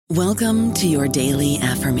Welcome to your daily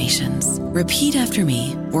affirmations. Repeat after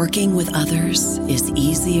me. Working with others is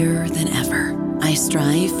easier than ever. I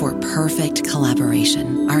strive for perfect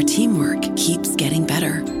collaboration. Our teamwork keeps getting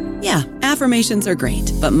better. Yeah, affirmations are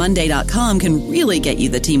great, but Monday.com can really get you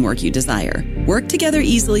the teamwork you desire. Work together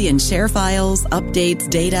easily and share files, updates,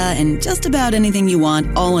 data, and just about anything you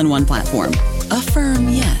want all in one platform. Affirm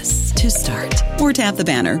yes to start, or tap the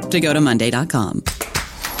banner to go to Monday.com.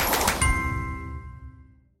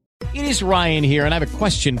 It is Ryan here, and I have a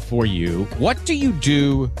question for you. What do you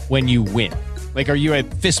do when you win? Like, are you a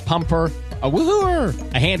fist pumper, a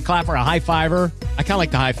woohooer, a hand clapper, a high fiver? I kind of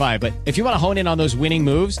like the high five, but if you want to hone in on those winning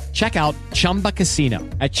moves, check out Chumba Casino.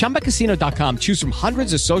 At ChumbaCasino.com, choose from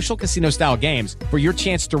hundreds of social casino-style games for your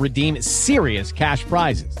chance to redeem serious cash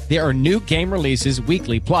prizes. There are new game releases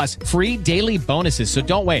weekly, plus free daily bonuses. So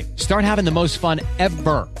don't wait. Start having the most fun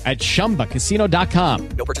ever at ChumbaCasino.com.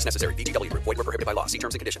 No purchase necessary. VGW. Void where prohibited by law. See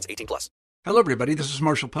terms and conditions. 18+. Hello, everybody. This is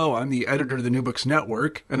Marshall Poe. I'm the editor of the New Books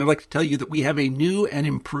Network, and I'd like to tell you that we have a new and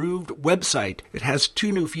improved website. It has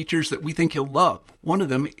two new features that we think you'll love. One of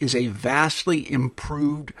them is a vastly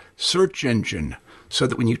improved search engine, so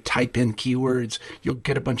that when you type in keywords, you'll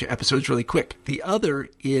get a bunch of episodes really quick. The other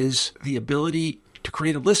is the ability to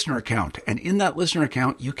create a listener account. And in that listener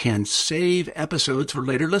account, you can save episodes for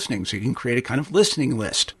later listening. So you can create a kind of listening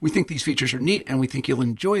list. We think these features are neat, and we think you'll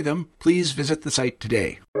enjoy them. Please visit the site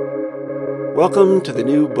today. Welcome to the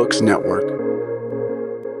New Books Network.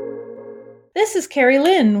 This is Carrie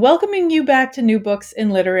Lynn, welcoming you back to New Books in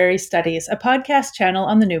Literary Studies, a podcast channel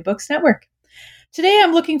on the New Books Network. Today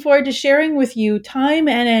I'm looking forward to sharing with you Time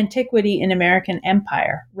and Antiquity in American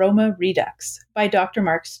Empire, Roma, Redux, by Dr.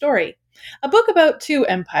 Mark Storey, a book about two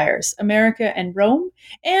empires, America and Rome,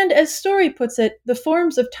 and as Storey puts it, the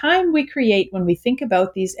forms of time we create when we think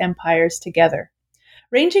about these empires together.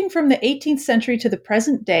 Ranging from the 18th century to the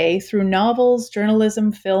present day through novels,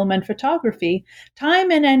 journalism, film, and photography,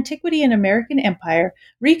 Time and Antiquity in American Empire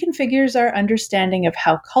reconfigures our understanding of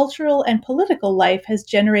how cultural and political life has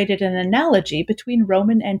generated an analogy between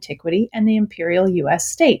Roman antiquity and the imperial U.S.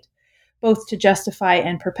 state, both to justify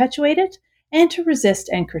and perpetuate it, and to resist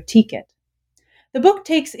and critique it. The book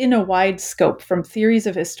takes in a wide scope from theories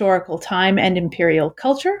of historical time and imperial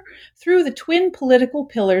culture through the twin political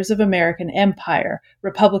pillars of American empire,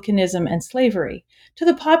 republicanism and slavery, to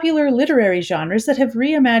the popular literary genres that have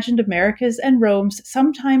reimagined America's and Rome's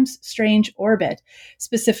sometimes strange orbit,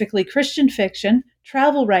 specifically Christian fiction,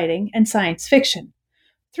 travel writing, and science fiction.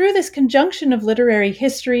 Through this conjunction of literary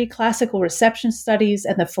history, classical reception studies,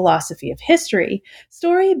 and the philosophy of history,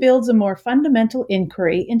 Storey builds a more fundamental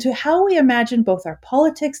inquiry into how we imagine both our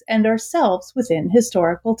politics and ourselves within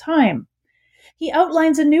historical time. He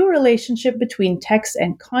outlines a new relationship between text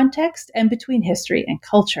and context and between history and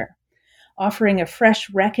culture. Offering a fresh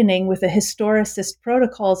reckoning with the historicist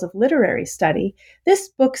protocols of literary study, this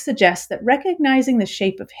book suggests that recognizing the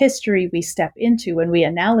shape of history we step into when we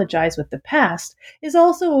analogize with the past is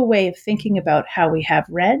also a way of thinking about how we have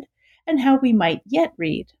read and how we might yet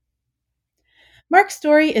read. Mark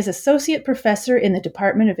Storey is Associate Professor in the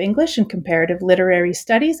Department of English and Comparative Literary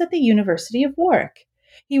Studies at the University of Warwick.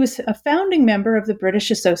 He was a founding member of the British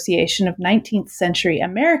Association of 19th Century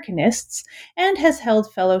Americanists and has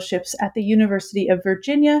held fellowships at the University of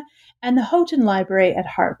Virginia and the Houghton Library at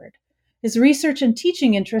Harvard. His research and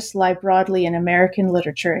teaching interests lie broadly in American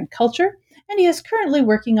literature and culture, and he is currently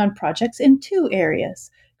working on projects in two areas: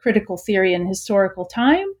 critical theory and historical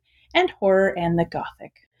time, and horror and the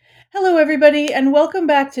Gothic. Hello, everybody, and welcome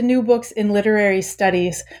back to New Books in Literary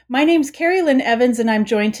Studies. My name's Carrie Lynn Evans, and I'm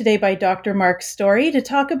joined today by Dr. Mark Storey to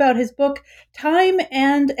talk about his book, Time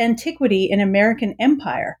and Antiquity in American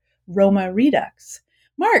Empire, Roma, Redux.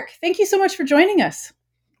 Mark, thank you so much for joining us.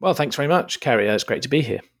 Well, thanks very much, Carrie. It's great to be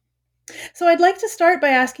here. So I'd like to start by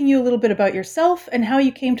asking you a little bit about yourself and how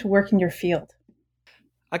you came to work in your field.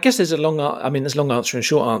 I guess there's a long answer and a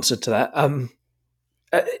short answer to that.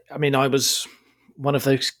 I was one of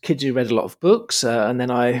those kids who read a lot of books, and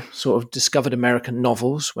then I sort of discovered American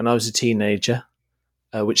novels when I was a teenager,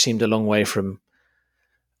 which seemed a long way from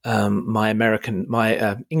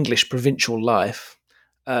my English provincial life.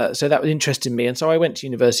 So that interested me, and so I went to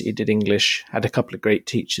university, did English, had a couple of great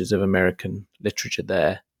teachers of American literature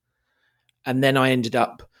there, and then I ended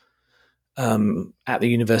up at the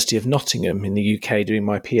University of Nottingham in the UK doing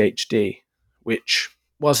my PhD, which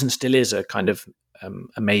was and still is a kind of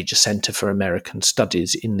a major centre for American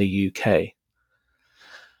studies in the UK.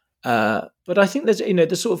 But I think there's,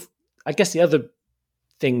 the sort of, I guess the other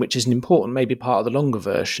thing which is an important, maybe part of the longer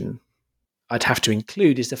version I'd have to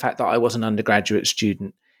include is the fact that I was an undergraduate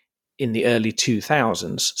student in the early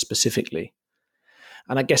 2000s specifically.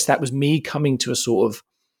 And I guess that was me coming to a sort of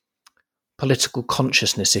political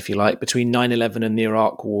consciousness, if you like, between 9/11 and the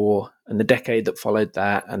Iraq War and the decade that followed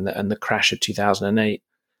that and the crash of 2008.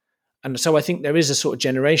 And so I think there is a sort of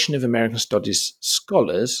generation of American studies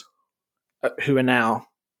scholars who are now,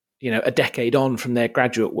 a decade on from their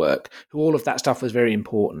graduate work, who all of that stuff was very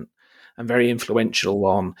important and very influential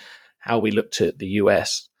on how we looked at the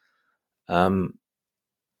US.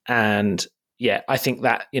 And yeah, I think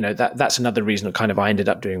that, that's another reason that kind of I ended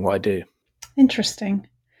up doing what I do. Interesting.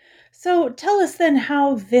 So tell us then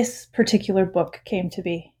how this particular book came to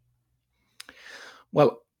be.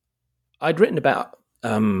 Well, I'd written about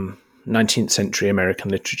 19th century American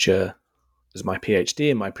literature as my PhD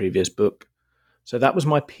in my previous book. So that was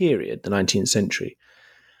my period, the 19th century.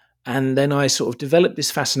 And then I sort of developed this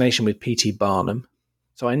fascination with P.T. Barnum.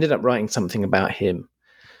 So I ended up writing something about him.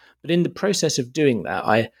 But in the process of doing that,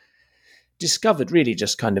 I discovered, really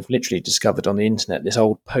just kind of literally discovered on the internet, this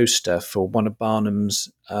old poster for one of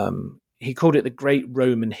Barnum's, he called it the Great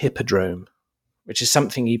Roman Hippodrome, which is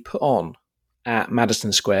something he put on at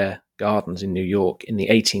Madison Square Gardens in New York in the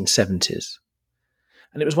 1870s.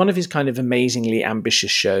 And it was one of his kind of amazingly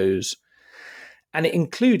ambitious shows. And it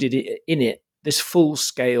included in it this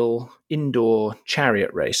full-scale indoor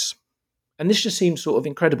chariot race. And this just seemed sort of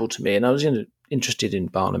incredible to me. And I was interested in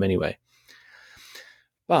Barnum anyway.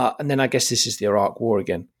 And then I guess this is the Iraq War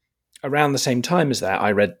again. Around the same time as that,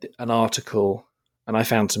 I read an article and I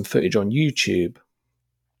found some footage on YouTube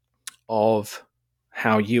of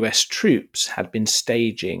how US troops had been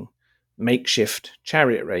staging makeshift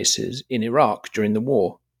chariot races in Iraq during the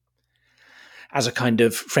war as a kind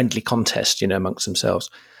of friendly contest, amongst themselves.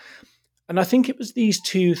 And I think it was these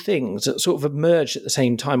two things that sort of emerged at the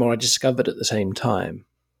same time, or I discovered at the same time,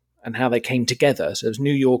 and how they came together. So it was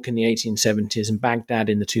New York in the 1870s and Baghdad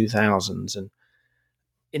in the 2000s. And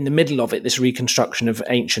in the middle of it, this reconstruction of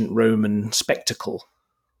ancient Roman spectacle.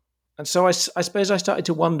 And so I suppose I started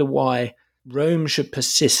to wonder why Rome should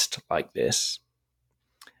persist like this.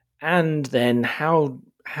 And then how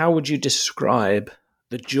would you describe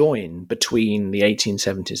the join between the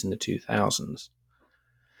 1870s and the 2000s?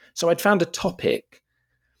 So I'd found a topic,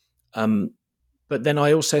 but then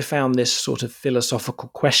I also found this sort of philosophical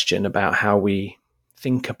question about how we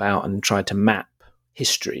think about and try to map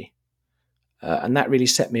history. And that really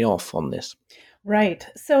set me off on this. Right.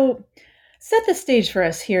 So set the stage for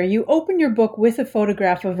us here. You open your book with a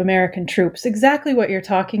photograph of American troops, exactly what you're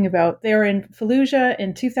talking about. They're in Fallujah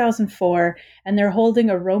in 2004, and they're holding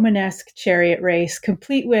a Romanesque chariot race,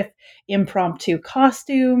 complete with impromptu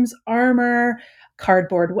costumes, armor,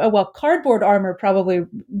 cardboard armor, probably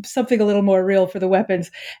something a little more real for the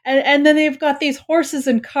weapons. And then they've got these horses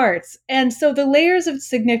and carts. And so the layers of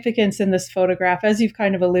significance in this photograph, as you've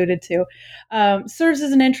kind of alluded to, serves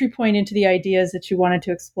as an entry point into the ideas that you wanted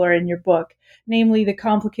to explore in your book, namely the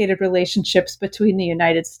complicated relationships between the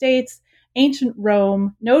United States, ancient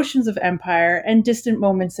Rome, notions of empire, and distant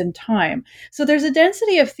moments in time. So there's a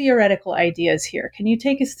density of theoretical ideas here. Can you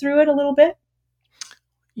take us through it a little bit?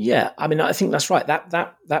 Yeah, I mean, I think that's right.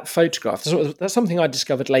 That photograph, that's something I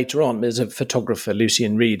discovered later on. There's a photographer,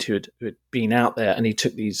 Lucian Reed, who had been out there, and he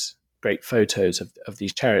took these great photos of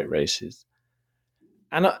these chariot races.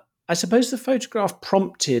 And I suppose the photograph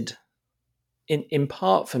prompted, in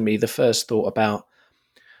part for me, the first thought about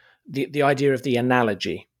the idea of the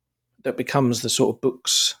analogy that becomes the sort of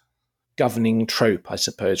book's governing trope, I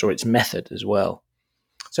suppose, or its method as well.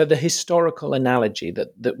 So the historical analogy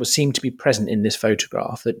that was seemed to be present in this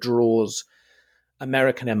photograph that draws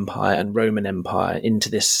American Empire and Roman Empire into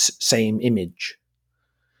this same image.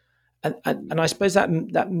 And I suppose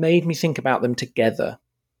that made me think about them together,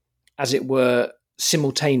 as it were,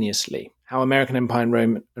 simultaneously, how American Empire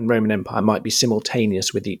and Roman Empire might be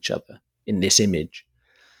simultaneous with each other in this image.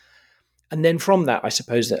 And then from that, I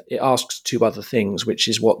suppose that it asks two other things, which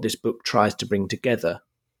is what this book tries to bring together,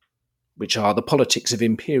 which are the politics of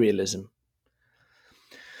imperialism,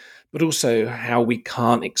 but also how we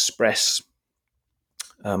can't express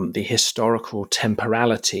the historical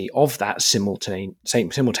temporality of that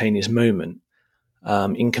simultaneous moment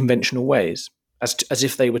in conventional ways, as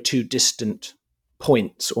if they were two distant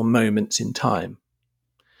points or moments in time.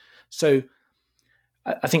 So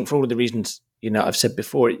I think for all of the reasons I've said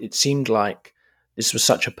before, it seemed like this was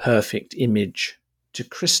such a perfect image to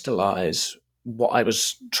crystallize what I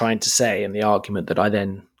was trying to say and the argument that I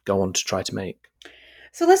then go on to try to make.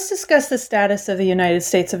 So let's discuss the status of the United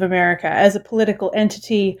States of America as a political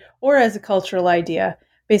entity or as a cultural idea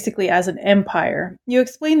basically as an empire. You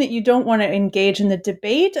explain that you don't want to engage in the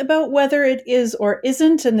debate about whether it is or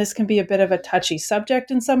isn't, and this can be a bit of a touchy subject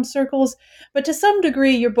in some circles, but to some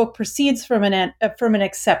degree your book proceeds from an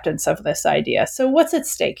acceptance of this idea. So what's at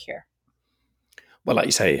stake here? Well, like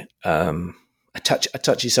you say, a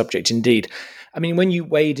touchy subject indeed. I mean, when you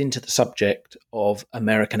wade into the subject of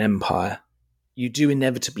American empire, you do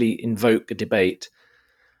inevitably invoke a debate.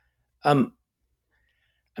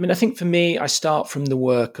 I think for me, I start from the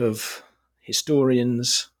work of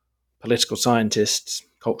historians, political scientists,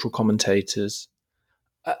 cultural commentators.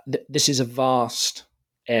 This is a vast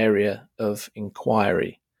area of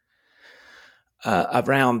inquiry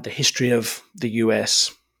around the history of the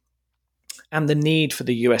US and the need for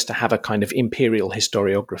the US to have a kind of imperial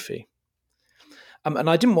historiography. And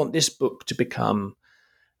I didn't want this book to become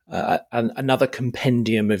another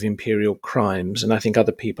compendium of imperial crimes, and I think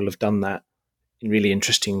other people have done that in really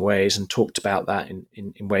interesting ways and talked about that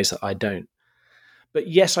in ways that I don't. But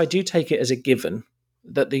yes, I do take it as a given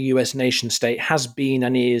that the US nation state has been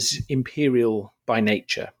and is imperial by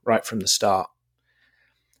nature right from the start.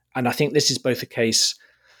 And I think this is both a case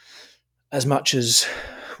as much as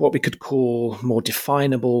what we could call more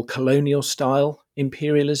definable colonial style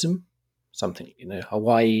imperialism, something,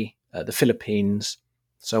 Hawaii, the Philippines,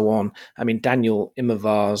 so on. I mean, Daniel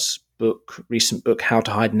Immerwahr's recent book, How to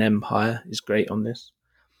Hide an Empire, is great on this.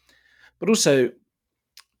 But also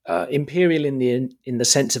imperial in the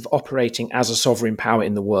sense of operating as a sovereign power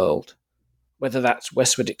in the world, whether that's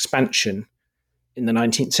westward expansion in the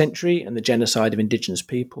 19th century and the genocide of indigenous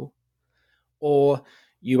people, or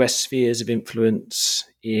US spheres of influence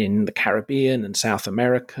in the Caribbean and South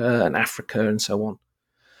America and Africa and so on,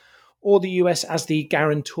 or the US as the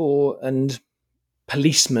guarantor and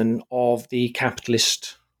policeman of the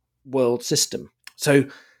capitalist world system. So,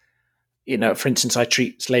 for instance, I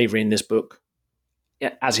treat slavery in this book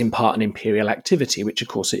as in part an imperial activity, which of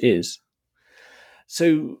course it is.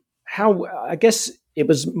 So I guess it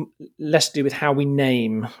was less to do with how we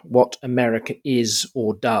name what America is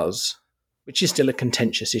or does, which is still a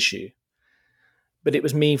contentious issue. But it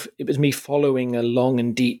was me following a long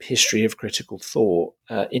and deep history of critical thought,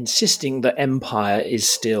 insisting that empire is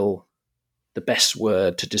still the best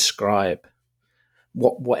word to describe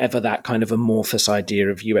whatever that kind of amorphous idea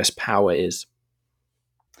of US power is.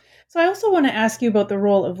 So I also want to ask you about the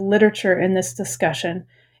role of literature in this discussion.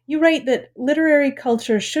 You write that literary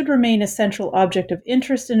culture should remain a central object of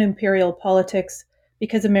interest in imperial politics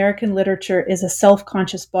because American literature is a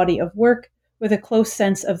self-conscious body of work with a close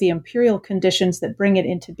sense of the imperial conditions that bring it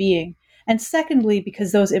into being. And secondly,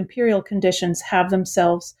 because those imperial conditions have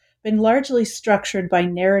themselves been largely structured by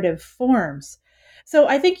narrative forms. So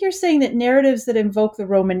I think you're saying that narratives that invoke the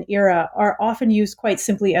Roman era are often used quite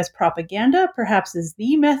simply as propaganda, perhaps as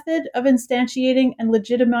the method of instantiating and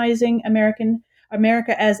legitimizing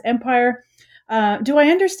America as empire. Do I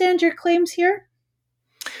understand your claims here?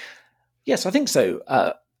 Yes, I think so.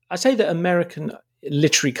 I say that American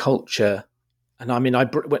literary culture, and I mean,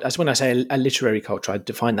 when I say a literary culture, I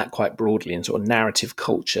define that quite broadly in sort of narrative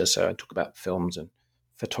culture. So I talk about films and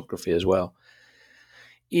photography as well,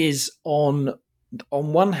 is on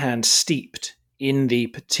one hand steeped in the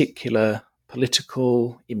particular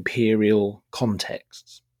political imperial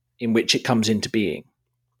contexts in which it comes into being.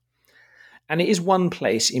 And it is one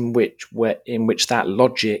place in which that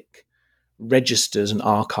logic registers and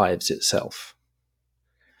archives itself.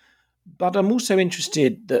 But I'm also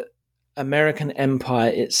interested that American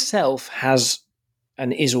empire itself has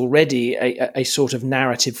and is already a sort of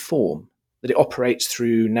narrative form, that it operates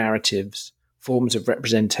through narratives, forms of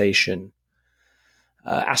representation,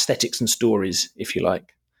 aesthetics and stories, if you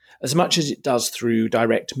like, as much as it does through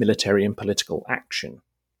direct military and political action.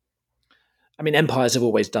 I mean, empires have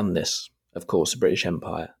always done this, of course, the British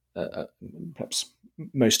Empire, perhaps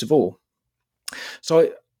most of all.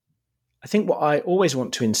 So I think what I always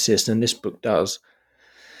want to insist, and this book does,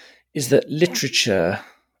 is that literature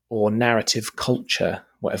or narrative culture,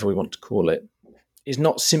 whatever we want to call it, is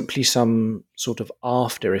not simply some sort of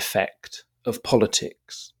after effect of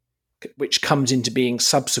politics, which comes into being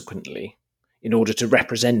subsequently in order to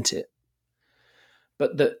represent it,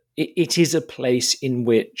 but that it is a place in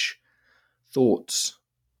which thoughts,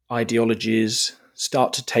 ideologies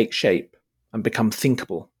start to take shape and become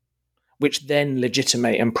thinkable, which then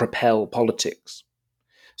legitimate and propel politics.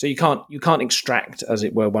 So you can't extract, as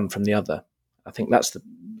it were, one from the other. I think that's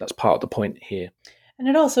part of the point here. And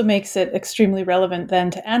it also makes it extremely relevant then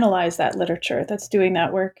to analyze that literature that's doing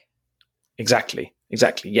that work. Exactly.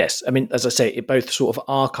 Yes. I mean, as I say, it both sort of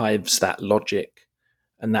archives that logic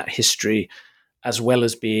and that history, as well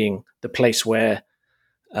as being the place where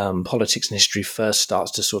politics and history first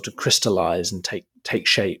starts to sort of crystallize and take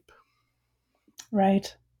shape.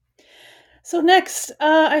 Right. So next,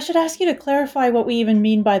 I should ask you to clarify what we even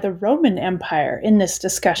mean by the Roman Empire in this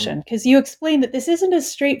discussion, because you explained that this isn't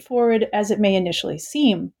as straightforward as it may initially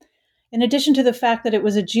seem. In addition to the fact that it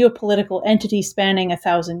was a geopolitical entity spanning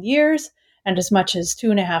 1,000 years and as much as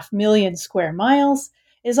 2.5 million square miles,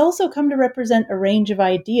 it has also come to represent a range of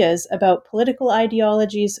ideas about political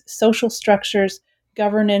ideologies, social structures,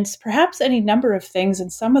 governance, perhaps any number of things,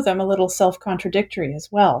 and some of them a little self-contradictory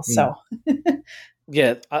as well. So,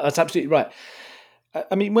 Yeah, that's absolutely right.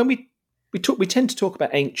 I mean, when we tend to talk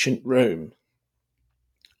about ancient Rome,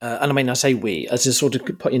 and I mean, I say we as a sort of,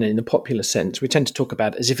 in the popular sense, we tend to talk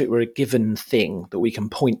about it as if it were a given thing that we can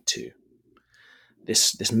point to.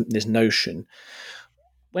 This notion,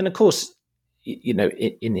 when of course,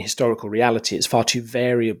 in historical reality, it's far too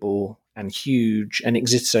variable and huge, and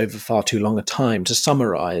exists over far too long a time to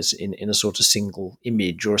summarize in a sort of single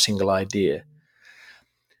image or a single idea.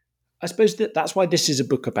 I suppose that's why this is a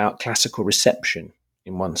book about classical reception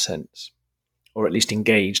in one sense, or at least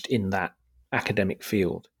engaged in that academic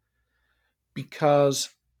field, because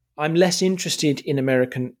I'm less interested in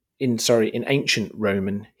ancient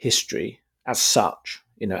Roman history as such,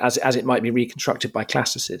 as it might be reconstructed by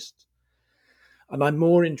classicists. And I'm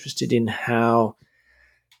more interested in how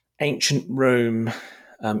ancient Rome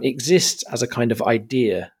exists as a kind of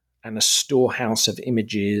idea and a storehouse of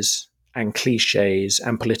images and cliches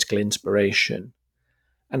and political inspiration,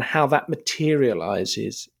 and how that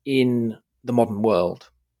materializes in the modern world.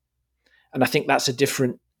 And I think that's a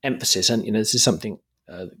different emphasis. And, this is something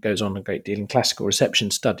that goes on a great deal in classical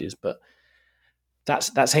reception studies, but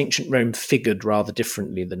that's ancient Rome figured rather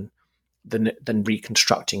differently than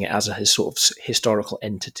reconstructing it as a sort of historical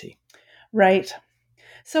entity. right.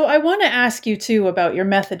 So I want to ask you too about your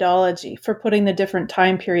methodology for putting the different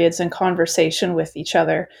time periods in conversation with each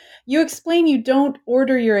other. You explain you don't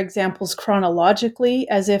order your examples chronologically,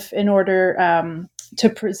 as if in order to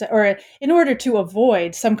present, or in order to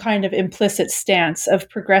avoid some kind of implicit stance of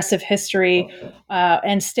progressive history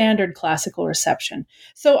and standard classical reception.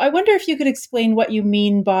 So I wonder if you could explain what you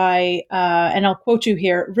mean by, and I'll quote you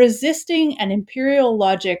here, resisting an imperial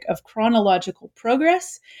logic of chronological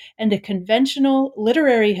progress and a conventional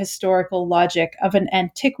literary historical logic of an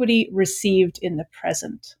antiquity received in the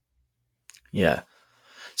present. Yeah.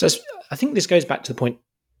 So I think this goes back to the point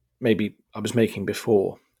maybe I was making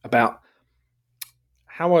before about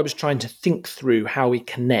how I was trying to think through how we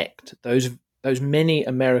connect those many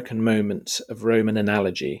American moments of Roman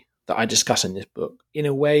analogy that I discuss in this book in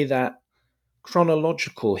a way that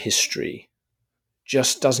chronological history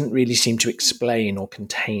just doesn't really seem to explain or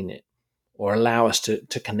contain it or allow us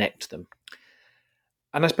to connect them.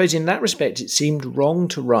 And I suppose in that respect, it seemed wrong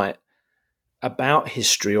to write about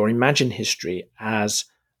history or imagine history as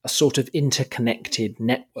a sort of interconnected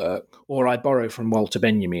network, or I borrow from Walter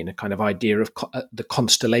Benjamin, a kind of idea of the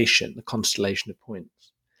constellation of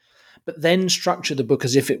points. But then structure the book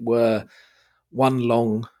as if it were one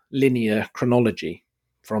long linear chronology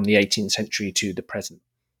from the 18th century to the present.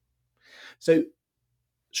 So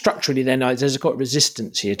structurally then, there's got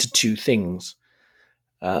resistance here to two things.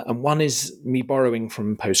 And one is me borrowing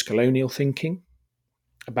from post-colonial thinking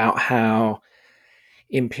about how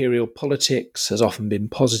imperial politics has often been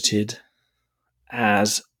posited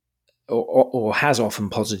as, or has often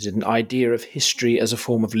posited, an idea of history as a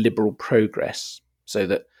form of liberal progress, so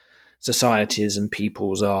that societies and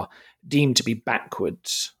peoples are deemed to be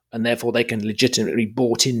backwards, and therefore they can legitimately be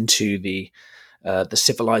brought into the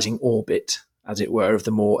civilizing orbit, as it were, of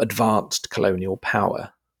the more advanced colonial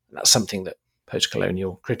power. And that's something that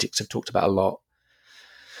post-colonial critics have talked about a lot.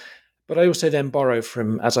 But I also then borrow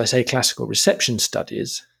from, as I say, classical reception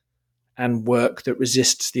studies and work that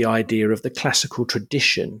resists the idea of the classical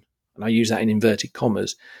tradition, and I use that in inverted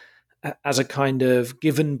commas, as a kind of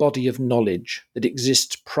given body of knowledge that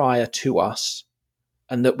exists prior to us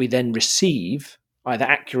and that we then receive, either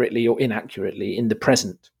accurately or inaccurately, in the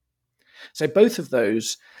present. So both of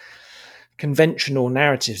those conventional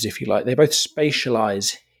narratives, if you like, they both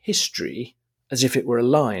spatialize history as if it were a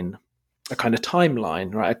line, a kind of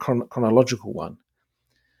timeline, right, a chronological one.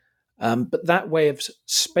 But that way of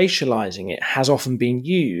spatializing it has often been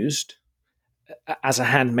used as a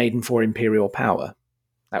handmaiden for imperial power,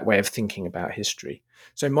 that way of thinking about history.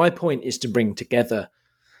 So my point is to bring together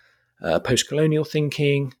post-colonial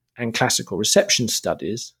thinking and classical reception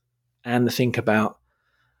studies and think about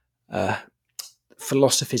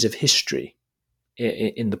philosophies of history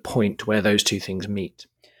in the point where those two things meet.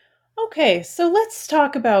 Okay, so let's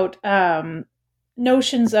talk about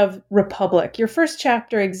notions of republic. Your first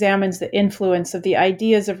chapter examines the influence of the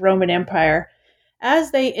ideas of Roman Empire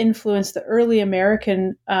as they influenced the early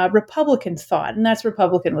American Republican thought, and that's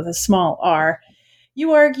Republican with a small r.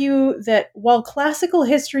 You argue that while classical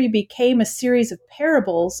history became a series of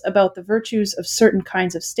parables about the virtues of certain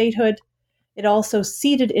kinds of statehood, it also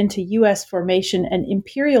seeded into U.S. formation an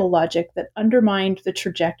imperial logic that undermined the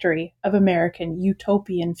trajectory of American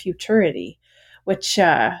utopian futurity, which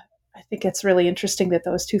I think it's really interesting that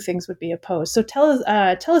those two things would be opposed. So tell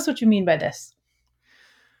us what you mean by this.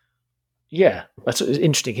 Yeah, that's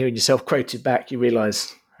interesting hearing yourself quoted back. You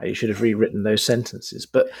realise how you should have rewritten those sentences.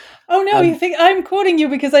 But oh no, you think I'm quoting you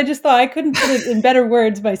because I just thought I couldn't put it in better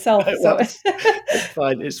words myself. Well, it's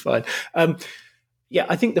fine. It's fine. Yeah,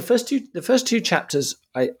 I think the first two chapters,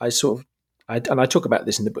 I talk about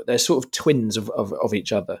this in the book. They're sort of twins of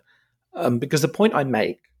each other, because the point I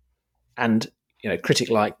make, and a critic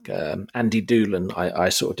like Andy Doolan, I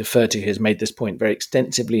sort of defer to, has made this point very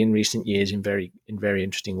extensively in recent years in very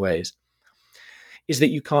interesting ways, is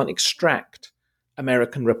that you can't extract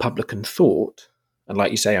American Republican thought, and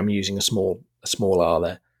like you say, I'm using a small r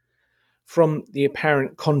there, from the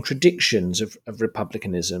apparent contradictions of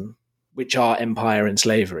republicanism, which are empire and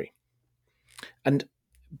slavery. And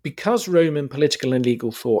because Roman political and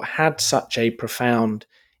legal thought had such a profound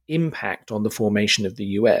impact on the formation of the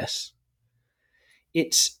US,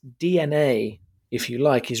 its DNA, if you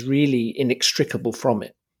like, is really inextricable from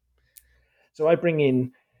it. So I bring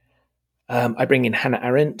in Hannah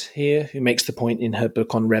Arendt here, who makes the point in her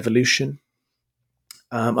book on revolution.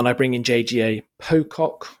 And I bring in J.G.A.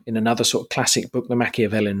 Pocock in another sort of classic book, The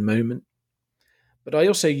Machiavellian Moment. But I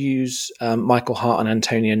also use Michael Hart and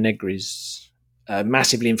Antonio Negri's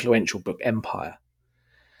massively influential book, Empire.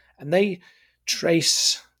 And they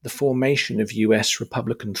trace the formation of US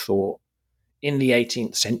Republican thought in the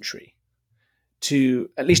 18th century to,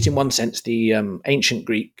 at least in one sense, the ancient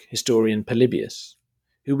Greek historian Polybius,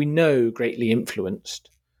 who we know greatly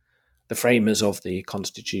influenced the framers of the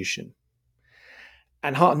Constitution.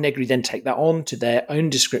 And Hart and Negri then take that on to their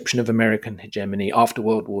own description of American hegemony after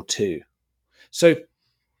World War II. So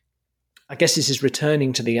I guess this is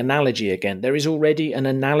returning to the analogy again. There is already an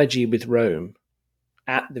analogy with Rome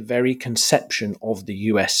at the very conception of the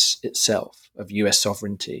US itself, of US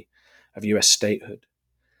sovereignty, of US statehood.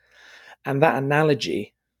 And that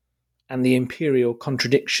analogy and the imperial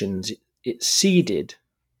contradictions it seeded,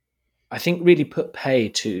 I think, really put pay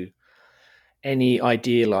to any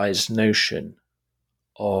idealized notion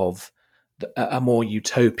of a more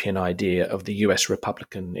utopian idea of the US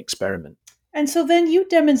Republican experiment. And so then you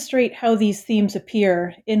demonstrate how these themes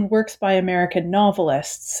appear in works by American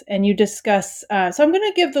novelists, and you discuss, so I'm going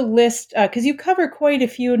to give the list, because you cover quite a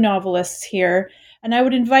few novelists here, and I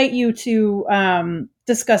would invite you to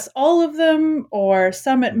discuss all of them, or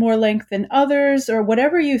some at more length than others, or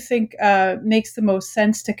whatever you think makes the most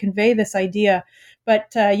sense to convey this idea.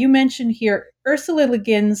 But you mentioned here Ursula Le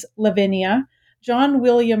Guin's Lavinia, John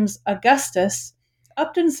Williams' Augustus,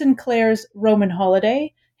 Upton Sinclair's Roman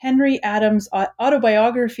Holiday, Henry Adams'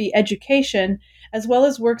 autobiography Education, as well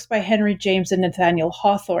as works by Henry James and Nathaniel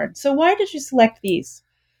Hawthorne. So why did you select these?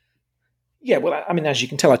 Yeah, well, I mean, as you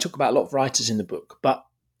can tell, I talk about a lot of writers in the book, but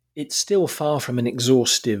it's still far from an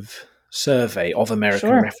exhaustive survey of American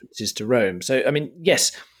references to Rome. So, I mean,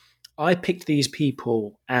 yes, I picked these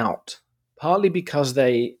people out partly because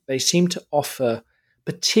they seem to offer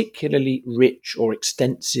particularly rich or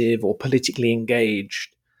extensive or politically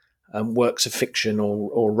engaged works of fiction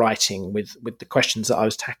or writing with the questions that I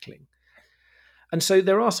was tackling. And so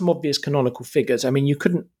there are some obvious canonical figures. I mean, you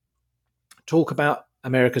couldn't talk about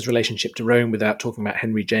America's relationship to Rome without talking about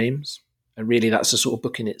Henry James. And really that's a sort of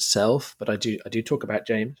book in itself, but I do talk about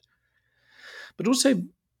James. But also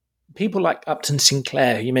people like Upton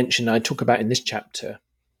Sinclair, who you mentioned, I talk about in this chapter,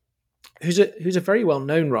 who's a very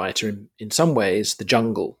well-known writer in some ways. The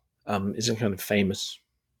Jungle is a kind of famous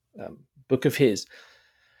book of his.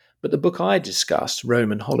 But the book I discuss,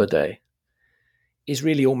 Roman Holiday, is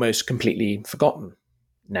really almost completely forgotten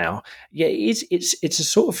now. Yeah, it's a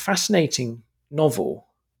sort of fascinating novel,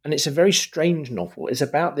 and it's a very strange novel. It's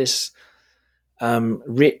about this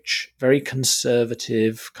rich, very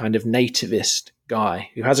conservative, kind of nativist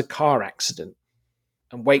guy who has a car accident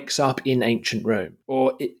and wakes up in ancient Rome.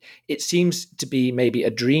 Or it seems to be maybe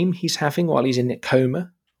a dream he's having while he's in a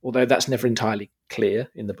coma, although that's never entirely clear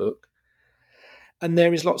in the book. And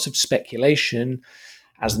there is lots of speculation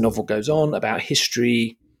as the novel goes on about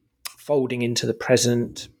history folding into the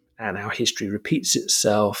present and how history repeats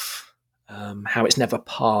itself, how it's never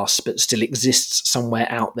past but still exists somewhere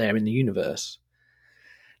out there in the universe.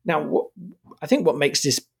 Now, I think what makes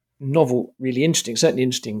this novel really interesting, certainly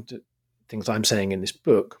interesting to things I'm saying in this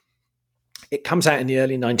book. It comes out in the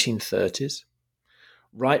early 1930s,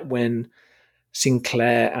 right when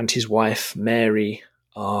Sinclair and his wife, Mary,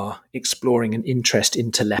 are exploring an interest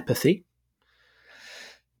in telepathy.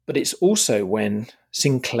 But it's also when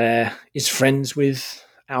Sinclair is friends with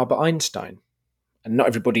Albert Einstein. And not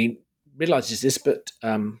everybody realizes this, but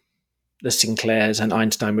the Sinclairs and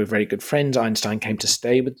Einstein were very good friends. Einstein came to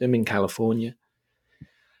stay with them in California.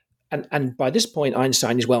 And by this point,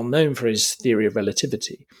 Einstein is well known for his theory of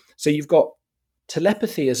relativity. So you've got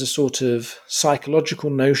telepathy as a sort of psychological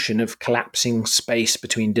notion of collapsing space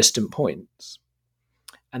between distant points.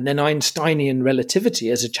 And then Einsteinian relativity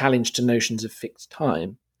as a challenge to notions of fixed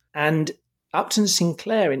time. And Upton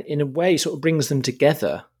Sinclair, in a way, sort of brings them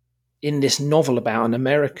together in this novel about an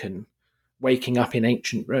American waking up in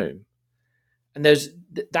ancient Rome. And there's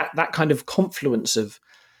that kind of confluence of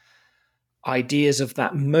ideas of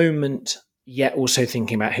that moment, yet also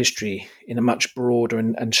thinking about history in a much broader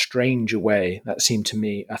and stranger way. That seemed to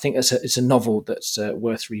me, I think it's a novel that's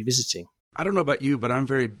worth revisiting. I don't know about you, but I'm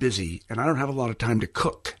very busy and I don't have a lot of time to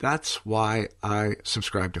cook. That's why I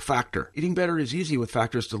subscribe to Factor. Eating better is easy with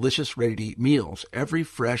Factor's delicious, ready-to-eat meals. Every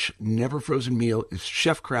fresh, never frozen meal is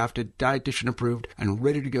chef-crafted, dietitian approved, and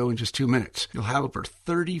ready to go in just 2 minutes. You'll have over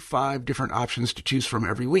 35 different options to choose from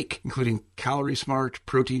every week, including Calorie Smart,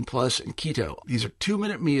 Protein Plus, and Keto. These are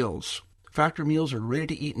 2-minute meals. Factor meals are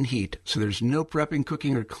ready to eat and heat, so there's no prepping,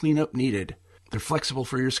 cooking, or cleanup needed. They're flexible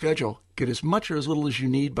for your schedule. Get as much or as little as you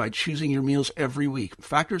need by choosing your meals every week.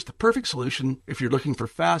 Factor is the perfect solution if you're looking for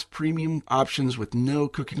fast, premium options with no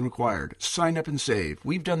cooking required. Sign up and save.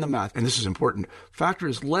 We've done the math, and this is important. Factor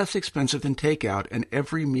is less expensive than takeout, and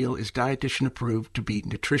every meal is dietitian approved to be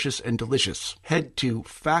nutritious and delicious. Head to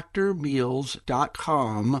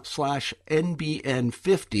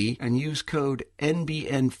factormeals.com/NBN50 and use code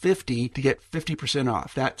NBN50 to get 50%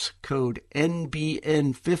 off. That's code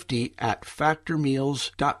NBN50 at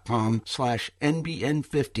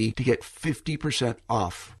factormeals.com/NBN50 to get 50%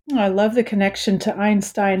 off. I love the connection to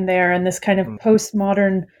Einstein there and this kind of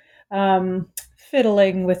postmodern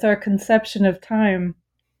fiddling with our conception of time.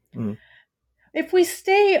 If we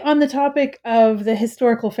stay on the topic of the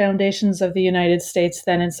historical foundations of the United States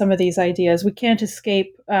then and some of these ideas, we can't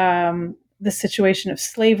escape the situation of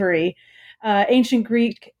slavery. Ancient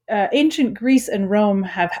Greece and Rome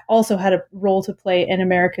have also had a role to play in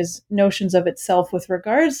America's notions of itself with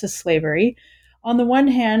regards to slavery. On the one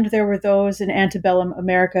hand, there were those in antebellum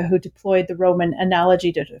America who deployed the Roman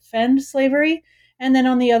analogy to defend slavery. And then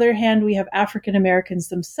on the other hand, we have African Americans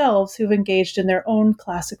themselves who've engaged in their own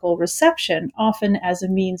classical reception, often as a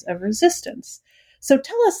means of resistance. So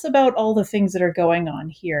tell us about all the things that are going on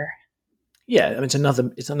here. Yeah, I mean,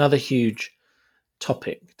 it's another huge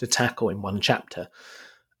topic to tackle in one chapter.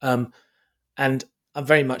 And I'm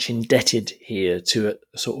very much indebted here to a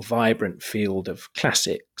sort of vibrant field of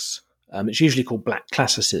classics. It's usually called Black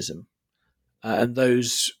Classicism. And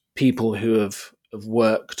those people who have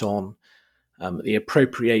worked on the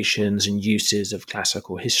appropriations and uses of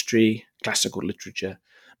classical history, classical literature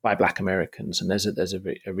by Black Americans. And there's a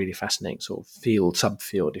really fascinating sort of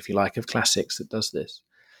subfield, if you like, of classics that does this.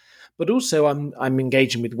 But also I'm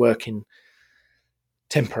engaging with work in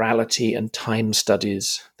temporality and time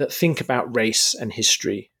studies that think about race and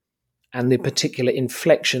history and the particular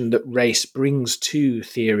inflection that race brings to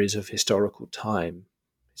theories of historical time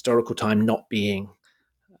not being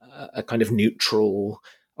a kind of neutral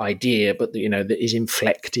idea, but that is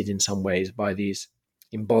inflected in some ways by these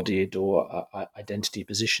embodied or identity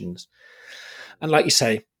positions. And like you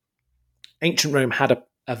say, ancient Rome had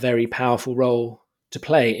a very powerful role to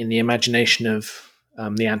play in the imagination of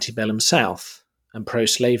the antebellum South and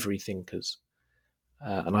pro-slavery thinkers.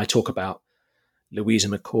 And I talk about Louisa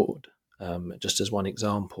McCord just as one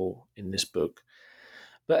example in this book.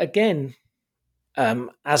 But again,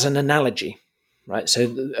 as an analogy, right?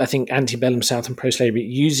 So I think antebellum South and pro-slavery,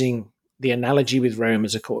 using the analogy with Rome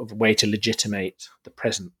as a sort of way to legitimate the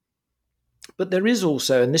present. But there is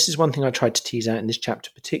also, and this is one thing I tried to tease out in this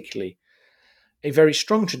chapter particularly, a very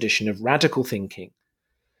strong tradition of radical thinking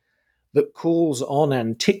that calls on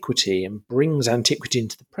antiquity and brings antiquity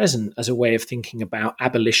into the present as a way of thinking about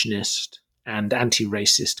abolitionist and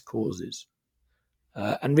anti-racist causes.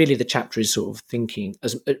 And really the chapter is sort of thinking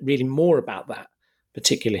as really more about that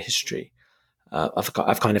particular history of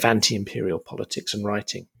kind of anti-imperial politics and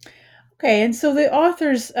writing. Okay, and so the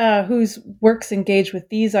authors whose works engage with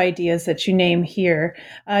these ideas that you name here,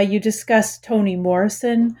 you discuss Toni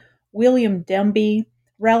Morrison, William Demby,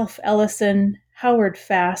 Ralph Ellison, Howard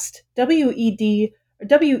Fast, W.E.B.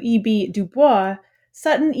 Du Bois,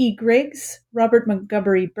 Sutton E. Griggs, Robert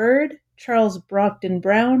Montgomery Bird, Charles Brockden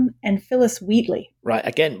Brown, and Phyllis Wheatley. Right,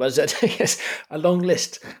 again, was it yes, a long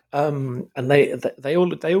list, and they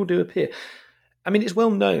all do appear. I mean, it's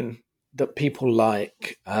well known that people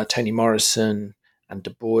like Toni Morrison and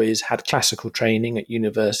Du Bois had classical training at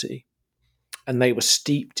university, and they were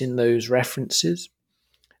steeped in those references.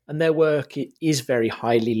 And their work is very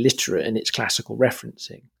highly literate in its classical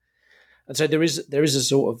referencing. And so there is a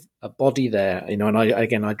sort of a body there, and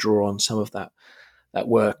I draw on some of that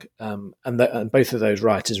work, and both of those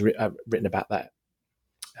writers have written about that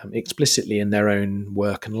explicitly in their own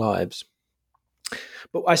work and lives.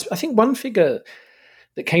 But I think one figure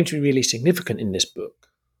that came to be really significant in this book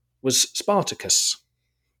was Spartacus,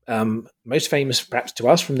 most famous perhaps to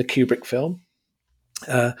us from the Kubrick film,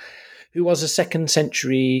 who was a 2nd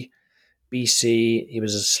century BC. He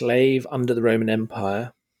was a slave under the Roman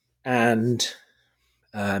Empire, and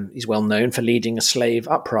he's well known for leading a slave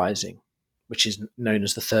uprising, which is known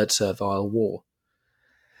as the Third Servile War.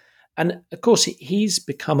 And of course, he's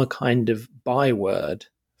become a kind of byword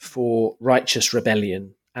for righteous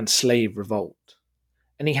rebellion and slave revolt.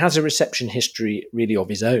 And he has a reception history really of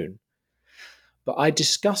his own. But I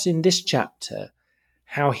discuss in this chapter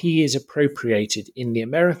how he is appropriated in the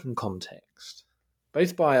American context,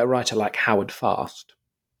 both by a writer like Howard Fast,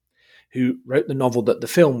 who wrote the novel that the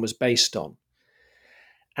film was based on,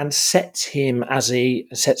 and sets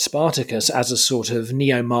Spartacus as a sort of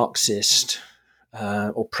neo-Marxist,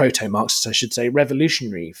 or proto-Marxist, I should say,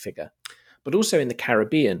 revolutionary figure, but also in the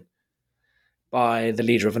Caribbean by the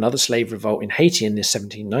leader of another slave revolt in Haiti in the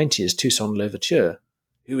 1790s, Toussaint Louverture,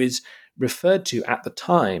 who is referred to at the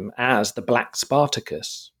time as the Black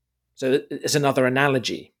Spartacus. So there's another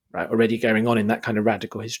analogy, right, already going on in that kind of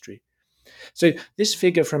radical history. So this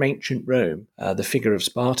figure from ancient Rome, the figure of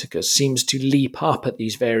Spartacus, seems to leap up at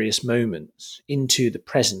these various moments into the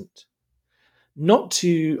present, not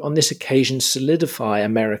to, on this occasion, solidify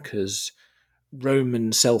America's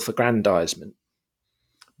Roman self-aggrandizement,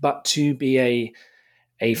 but to be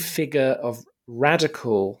a figure of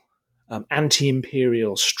radical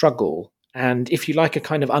anti-imperial struggle, and, if you like, a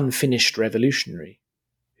kind of unfinished revolutionary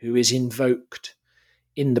who is invoked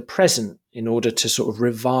in the present in order to sort of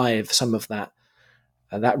revive some of that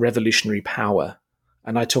revolutionary power.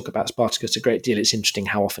 And I talk about Spartacus a great deal. It's interesting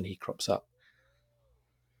how often he crops up.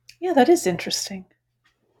 Yeah, that is interesting.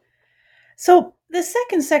 So the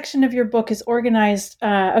second section of your book is organized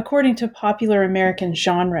according to popular American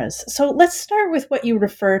genres. So let's start with what you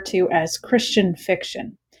refer to as Christian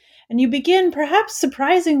fiction. And you begin, perhaps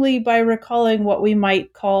surprisingly, by recalling what we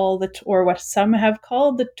might call or what some have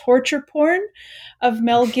called the torture porn of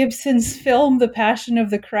Mel Gibson's film, The Passion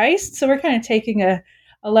of the Christ. So we're kind of taking a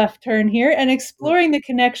left turn here and exploring the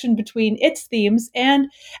connection between its themes and,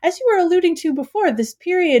 as you were alluding to before, this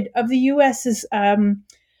period of the U.S.'s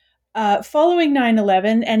following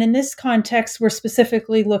 9/11, and in this context, we're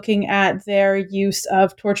specifically looking at their use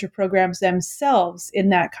of torture programs themselves in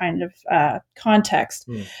that kind of context.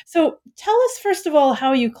 So tell us, first of all,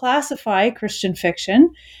 how you classify Christian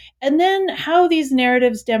fiction, and then how these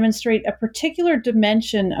narratives demonstrate a particular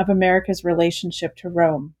dimension of America's relationship to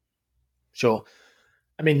Rome. Sure.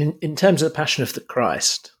 I mean, in terms of the Passion of the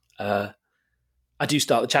Christ, I do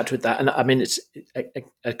start the chapter with that. And I mean, it's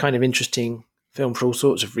a kind of interesting film for all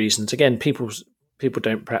sorts of reasons. Again, people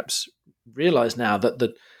don't perhaps realize now that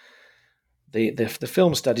the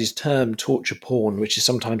film studies term torture porn, which is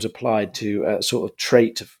sometimes applied to a sort of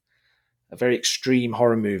trait of very extreme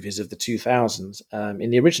horror movies of the 2000s.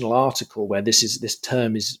 In the original article where this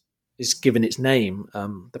term is given its name,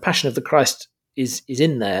 The Passion of the Christ is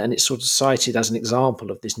in there, and it's sort of cited as an example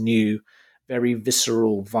of this new, very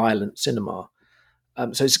visceral, violent cinema.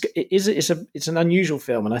 So it's an unusual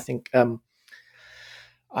film, and I think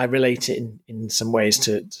I relate it in some ways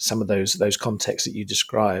to some of those contexts that you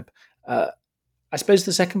describe. I suppose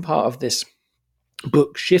the second part of this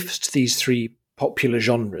book shifts to these three popular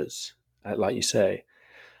genres, like you say.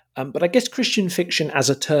 But I guess Christian fiction as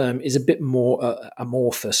a term is a bit more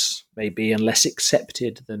amorphous, maybe, and less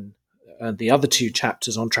accepted than the other two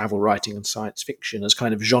chapters on travel writing and science fiction as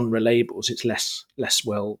kind of genre labels. It's less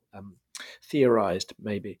well theorized,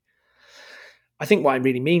 maybe. I think what I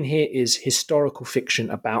really mean here is historical fiction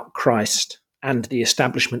about Christ and the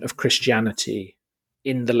establishment of Christianity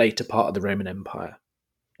in the later part of the Roman Empire.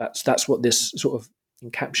 That's what this sort of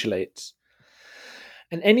encapsulates.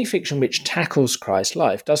 And any fiction which tackles Christ's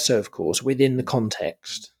life does so, of course, within the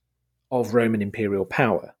context of Roman imperial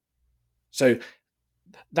power. So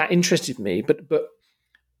that interested me, but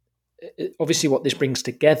obviously what this brings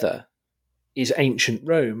together is ancient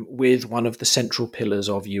Rome with one of the central pillars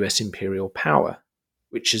of US imperial power.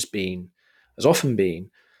 which has often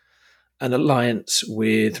been, an alliance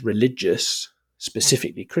with religious,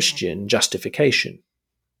 specifically Christian, justification.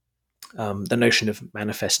 The notion of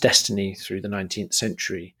manifest destiny through the 19th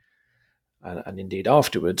century, and indeed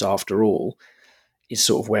afterwards, after all, is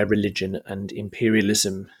sort of where religion and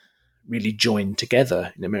imperialism really joined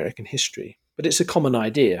together in American history. But it's a common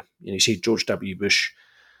idea. You see George W. Bush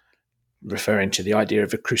referring to the idea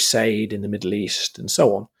of a crusade in the Middle East and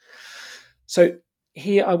so on. So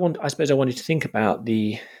here I suppose I wanted to think about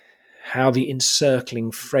how the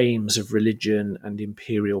encircling frames of religion and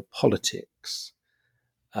imperial politics,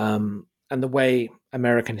 and the way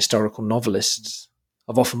American historical novelists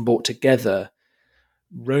have often brought together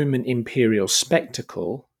Roman imperial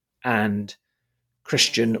spectacle and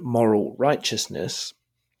Christian moral righteousness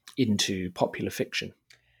into popular fiction.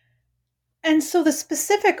 And so the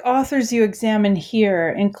specific authors you examine here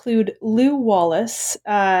include Lew Wallace,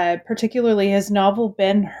 particularly his novel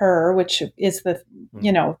Ben-Hur, which is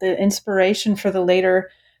the inspiration for the later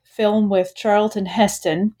film with Charlton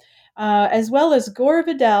Heston, as well as Gore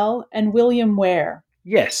Vidal and William Ware.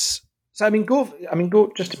 Yes. So Gore,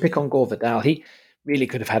 just to pick on Gore Vidal, he really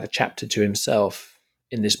could have had a chapter to himself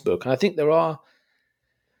in this book. And I think there are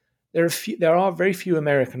very few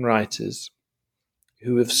American writers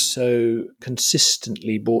who have so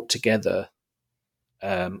consistently brought together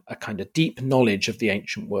a kind of deep knowledge of the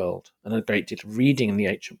ancient world and a great deal of reading in the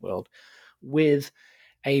ancient world with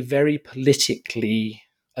a very politically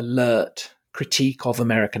alert critique of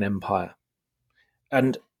American empire.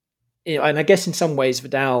 And I guess in some ways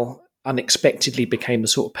Vidal unexpectedly became the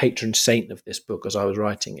sort of patron saint of this book as I was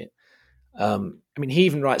writing it. He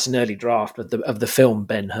even writes an early draft of the film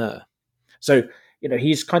Ben-Hur. So,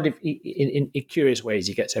 he's kind of, in curious ways,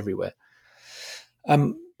 he gets everywhere.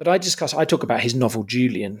 But I talk about his novel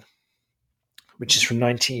Julian, which is from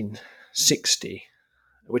 1960,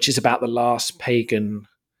 which is about the last pagan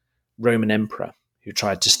Roman emperor who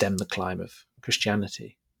tried to stem the climb of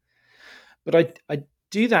Christianity. But I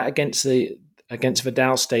do that against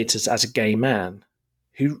Vidal's status as a gay man,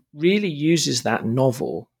 who really uses that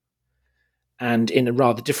novel and in a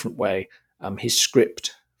rather different way, his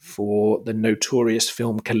script for the notorious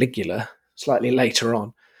film Caligula, slightly later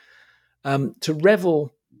on, to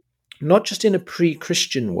revel not just in a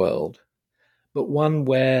pre-Christian world, but one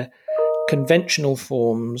where conventional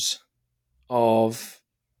forms of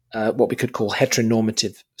what we could call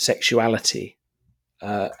heteronormative sexuality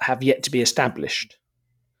have yet to be established.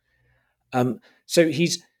 So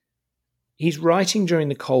he's writing during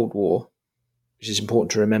the Cold War, which is important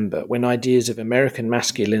to remember, when ideas of American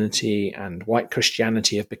masculinity and white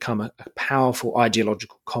Christianity have become a powerful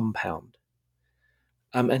ideological compound.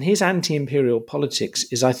 And his anti-imperial politics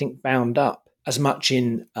is, I think, bound up as much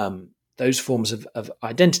in those forms of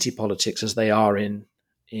identity politics as they are in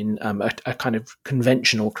a kind of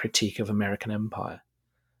conventional critique of American empire.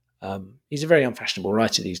 He's a very unfashionable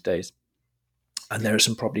writer these days, and there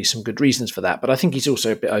are probably some good reasons for that, but I think he's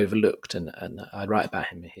also a bit overlooked, and I write about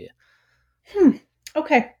him here.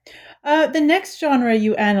 Okay. The next genre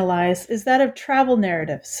you analyze is that of travel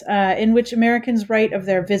narratives, in which Americans write of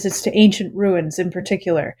their visits to ancient ruins in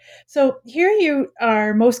particular. So here you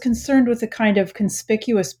are most concerned with the kind of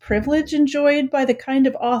conspicuous privilege enjoyed by the kind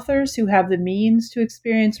of authors who have the means to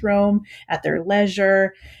experience Rome at their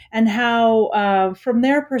leisure, and how, from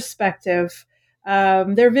their perspective,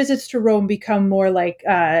 their visits to Rome become more like,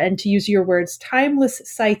 and to use your words, timeless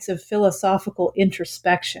sites of philosophical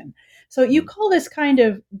introspection. So you call this kind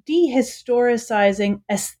of dehistoricizing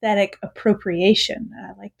aesthetic appropriation.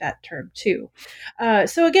 I like that term too.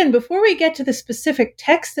 So again, before we get to the specific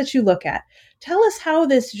text that you look at, tell us how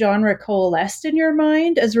this genre coalesced in your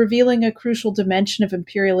mind as revealing a crucial dimension of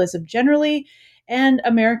imperialism generally and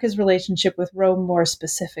America's relationship with Rome more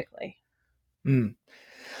specifically.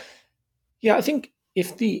 Yeah, I think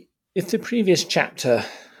if the previous chapter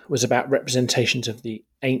was about representations of the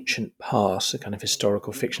ancient past, a kind of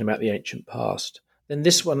historical fiction about the ancient past, then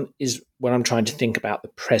this one is when I'm trying to think about the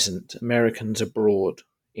present, Americans abroad,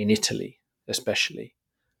 in Italy especially,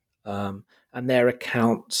 and their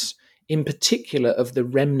accounts in particular of the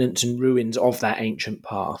remnants and ruins of that ancient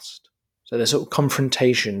past. So there's sort of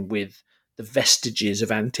confrontation with the vestiges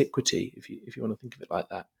of antiquity, if you want to think of it like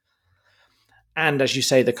that. And as you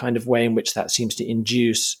say, the kind of way in which that seems to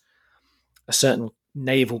induce a certain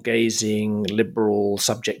navel-gazing, liberal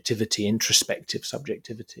subjectivity, introspective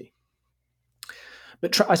subjectivity.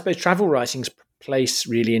 But I suppose travel writing's place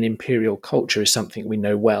really in imperial culture is something we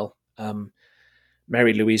know well.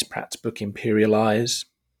 Mary Louise Pratt's book Imperial Eyes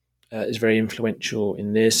is very influential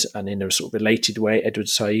in this, and in a sort of related way, Edward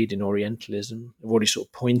Said in Orientalism have already sort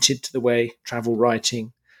of pointed to the way travel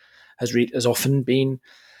writing has often been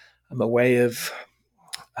a way of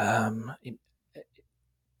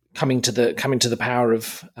coming to the power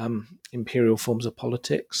of imperial forms of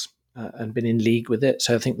politics and been in league with it.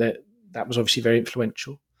 So I think that was obviously very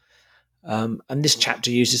influential. And this chapter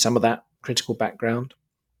uses some of that critical background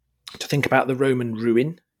to think about the Roman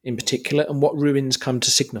ruin in particular and what ruins come to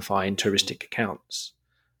signify in touristic accounts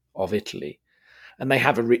of Italy. And they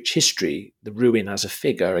have a rich history, the ruin as a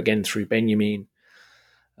figure, again through Benjamin,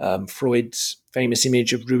 Freud's famous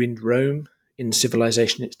image of ruined Rome in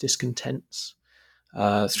Civilization, Its Discontents,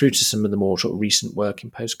 through to some of the more sort of recent work in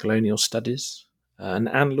post-colonial studies. And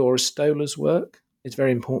Anne-Laura Stola's work is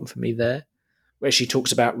very important for me there, where she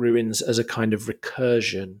talks about ruins as a kind of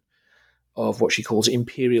recursion of what she calls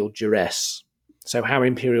imperial duress. So how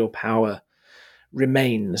imperial power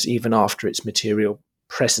remains even after its material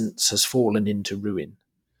presence has fallen into ruin.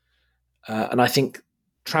 And I think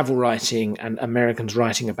travel writing and Americans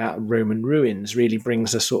writing about Roman ruins really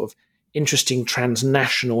brings a sort of interesting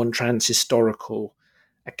transnational and transhistorical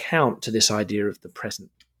account to this idea of the present.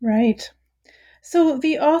 Right. So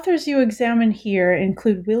the authors you examine here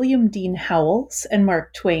include William Dean Howells and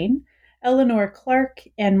Mark Twain, Eleanor Clark,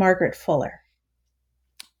 and Margaret Fuller.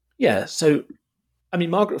 Yeah, so I mean,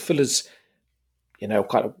 Margaret Fuller's,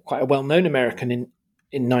 quite a well-known American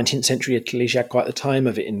in 19th century Italy. She had quite the time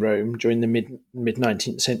of it in Rome during the mid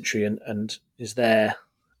 19th century, and is there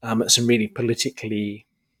at some really politically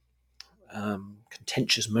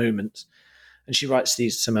contentious moments. And she writes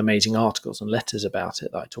some amazing articles and letters about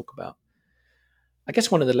it that I talk about. I guess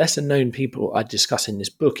one of the lesser known people I discuss in this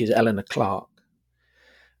book is Eleanor Clark.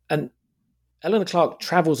 And Eleanor Clark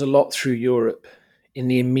travels a lot through Europe in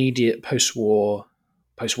the immediate post-World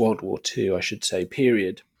War II, I should say,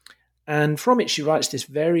 period. And from it, she writes this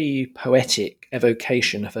very poetic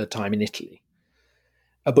evocation of her time in Italy,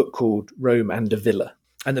 a book called Rome and a Villa.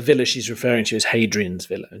 And the villa she's referring to is Hadrian's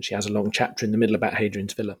Villa, and she has a long chapter in the middle about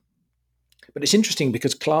Hadrian's Villa. But it's interesting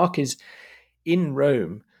because Clark is in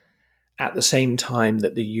Rome at the same time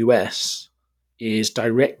that the US is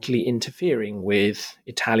directly interfering with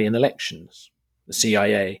Italian elections. The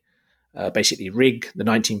CIA basically rig the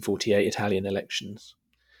 1948 Italian elections.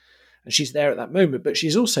 And she's there at that moment, but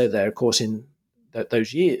she's also there, of course, in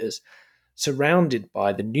those years, surrounded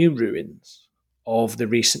by the new ruins of the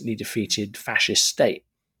recently defeated fascist state.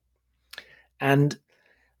 And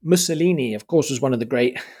Mussolini, of course, was one of the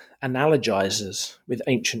great analogizers with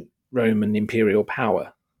ancient Roman imperial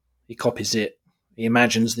power. He copies it. He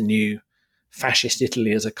imagines the new fascist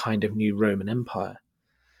Italy as a kind of new Roman Empire.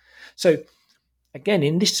 So, again,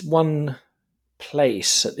 in this one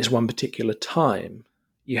place, at this one particular time,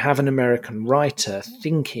 you have an American writer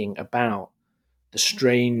thinking about the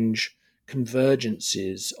strange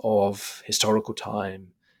convergences of historical time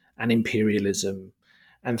and imperialism,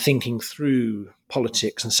 and thinking through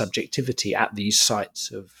politics and subjectivity at these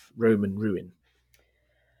sites of Roman ruin.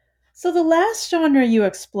 So the last genre you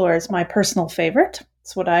explore is my personal favorite.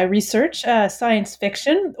 It's what I research, science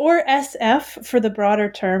fiction, or SF for the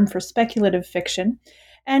broader term for speculative fiction.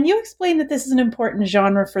 And you explain that this is an important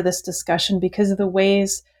genre for this discussion because of the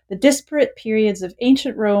ways the disparate periods of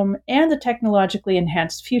ancient Rome and the technologically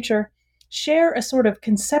enhanced future share a sort of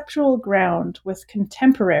conceptual ground with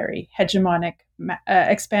contemporary hegemonic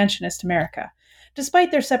expansionist America,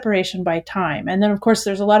 despite their separation by time. And then, of course,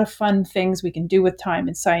 there's a lot of fun things we can do with time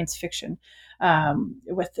in science fiction,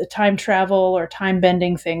 with the time travel or time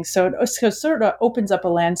bending things. So it sort of opens up a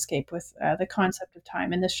landscape with the concept of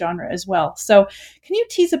time in this genre as well. So can you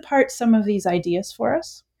tease apart some of these ideas for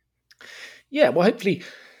us? Yeah, well, hopefully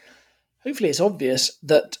it's obvious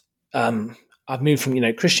that I've moved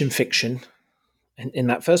from, Christian fiction in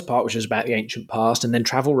that first part, which was about the ancient past, and then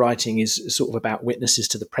travel writing is sort of about witnesses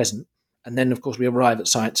to the present. And then, of course, we arrive at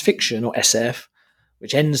science fiction, or SF,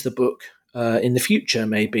 which ends the book in the future,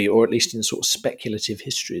 maybe, or at least in sort of speculative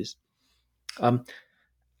histories.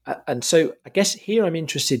 And so I guess here I'm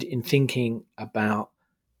interested in thinking about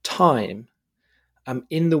time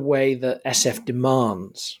in the way that SF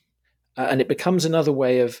demands. And it becomes another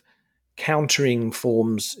way of countering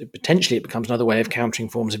forms, potentially it becomes another way of countering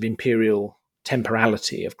forms of imperial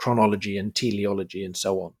temporality, of chronology and teleology and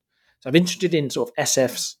so on. So I'm interested in sort of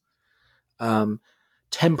SF's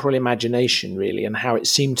temporal imagination, really, and how it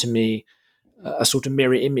seemed to me a sort of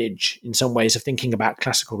mirror image in some ways of thinking about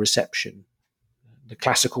classical reception, the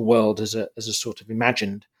classical world as a sort of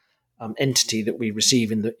imagined entity that we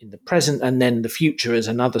receive in the present, and then the future as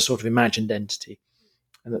another sort of imagined entity,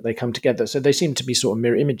 and that they come together. So they seem to be sort of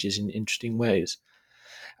mirror images in interesting ways.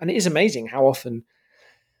 And it is amazing how often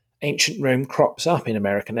ancient Rome crops up in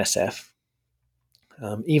American SF.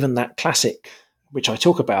 Even that classic, which I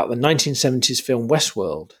talk about, the 1970s film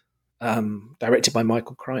Westworld, directed by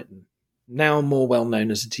Michael Crichton, now more well known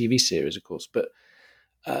as a TV series, of course, but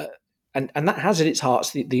and that has at its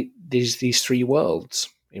heart these three worlds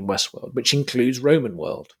in Westworld, which includes Roman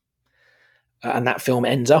world. And that film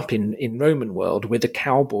ends up in Roman world with a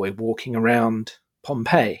cowboy walking around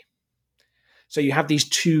Pompeii. So you have these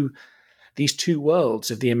two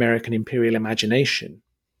worlds of the American imperial imagination,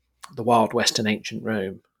 the Wild West and ancient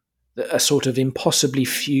Rome, that are sort of impossibly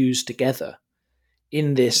fused together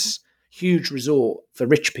in this huge resort for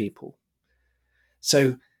rich people.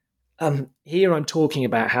 So here I'm talking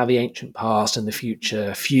about how the ancient past and the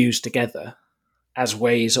future fuse together as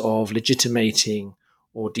ways of legitimating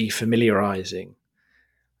or defamiliarizing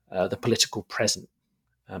the political present,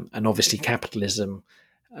 and obviously capitalism,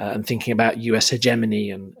 and thinking about US hegemony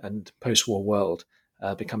and post-war world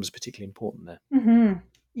becomes particularly important there. Mm-hmm.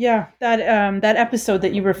 Yeah, that episode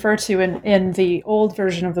that you refer to in the old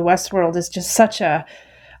version of the Westworld is just such a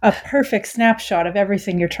perfect snapshot of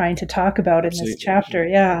everything you're trying to talk about in this chapter.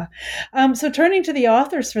 Yeah. So turning to the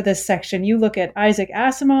authors for this section, you look at Isaac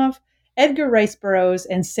Asimov, Edgar Rice Burroughs,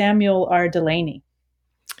 and Samuel R. Delany.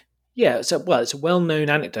 Yeah, it's a well-known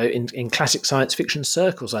anecdote in classic science fiction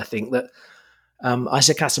circles, I think, that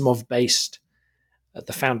Isaac Asimov based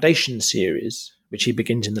the Foundation series, which he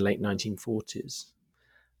begins in the late 1940s,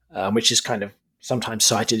 which is kind of sometimes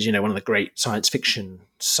cited as, one of the great science fiction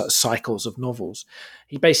cycles of novels.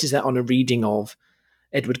 He bases that on a reading of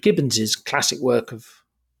Edward Gibbons's classic work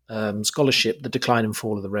of scholarship, The Decline and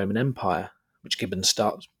Fall of the Roman Empire, which Gibbons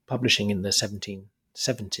starts publishing in the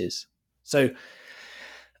 1770s. So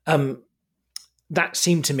that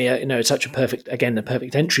seemed to me, such a perfect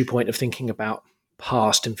entry point of thinking about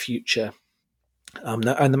past and future, and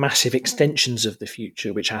the massive extensions of the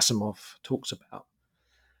future, which Asimov talks about.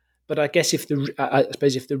 But I guess if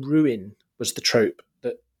the ruin was the trope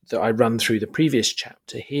that I run through the previous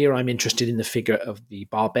chapter, here I'm interested in the figure of the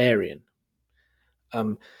barbarian,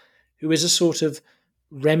 who is a sort of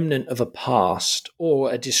remnant of a past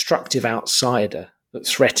or a destructive outsider that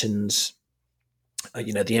threatens,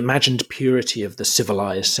 the imagined purity of the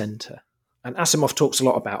civilized center. And Asimov talks a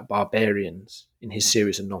lot about barbarians in his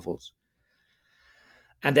series of novels.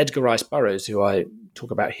 And Edgar Rice Burroughs, who I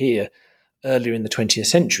talk about here, earlier in the 20th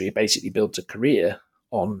century, basically builds a career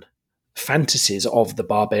on fantasies of the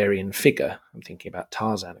barbarian figure. I'm thinking about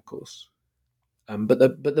Tarzan, of course. But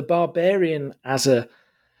the barbarian as a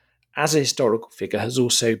historical figure has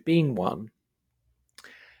also been one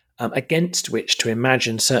against which to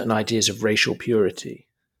imagine certain ideas of racial purity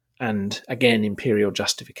and, again, imperial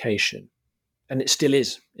justification. And it still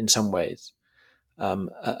is, in some ways,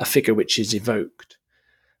 a figure which is evoked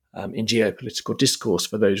in geopolitical discourse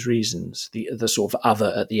for those reasons, the sort of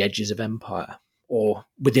other at the edges of empire or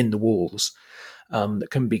within the walls, that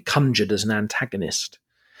can be conjured as an antagonist.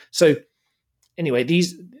 So anyway,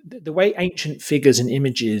 the way ancient figures and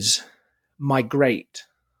images migrate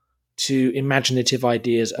to imaginative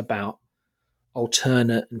ideas about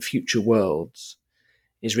alternate and future worlds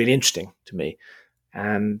is really interesting to me.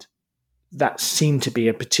 And that seemed to be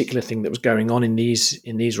a particular thing that was going on in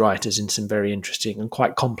these writers in some very interesting and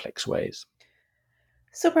quite complex ways.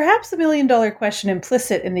 So perhaps the million-dollar question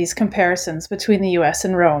implicit in these comparisons between the US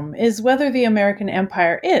and Rome is whether the American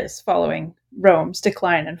empire is following Rome's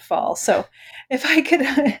decline and fall. So if I could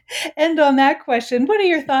end on that question, what are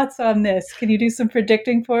your thoughts on this? Can you do some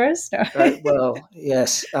predicting for us? No. Well,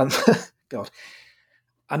 yes. God.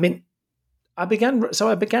 I mean, I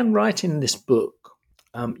began writing this book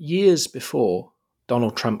years before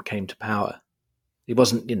Donald Trump came to power. It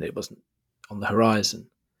wasn't on the horizon.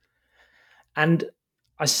 And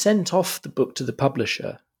I sent off the book to the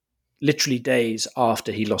publisher literally days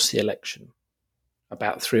after he lost the election,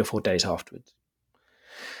 about 3 or 4 days afterwards.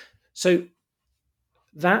 So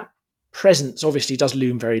that presence obviously does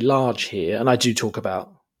loom very large here, and I do talk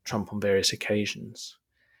about Trump on various occasions.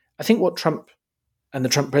 I think what Trump and the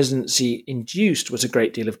Trump presidency induced was a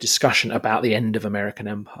great deal of discussion about the end of American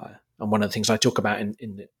empire. And one of the things I talk about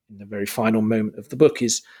in the very final moment of the book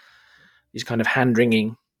is these kind of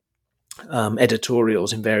hand-wringing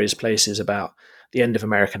editorials in various places about the end of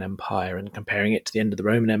American empire and comparing it to the end of the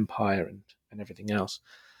Roman Empire and everything else.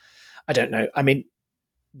 I don't know. I mean,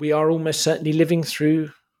 we are almost certainly living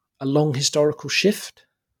through a long historical shift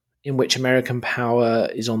in which American power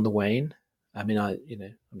is on the wane. I mean, I'm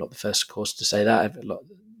not the first, of course, to say that. I'm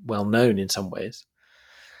well known in some ways.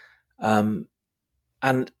 And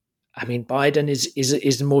I mean, Biden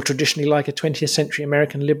is more traditionally like a 20th century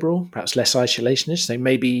American liberal, perhaps less isolationist. So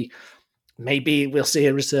maybe we'll see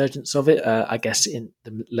a resurgence of it. I guess in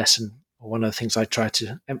the lesson, or one of the things I try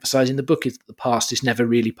to emphasize in the book is that the past is never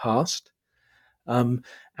really past. And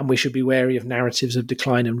we should be wary of narratives of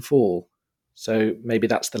decline and fall. So maybe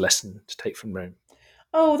that's the lesson to take from Rome.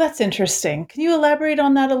 Oh, that's interesting. Can you elaborate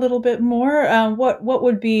on that a little bit more? What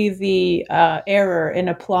would be the error in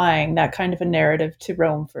applying that kind of a narrative to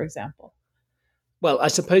Rome, for example? Well, I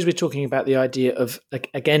suppose we're talking about the idea of,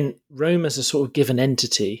 again, Rome as a sort of given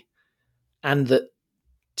entity, and that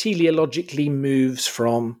teleologically moves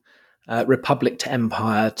from republic to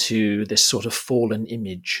empire to this sort of fallen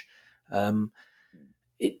image.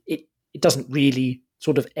 It doesn't really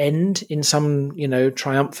sort of end in some,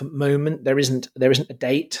 triumphant moment. There isn't a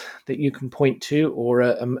date that you can point to, or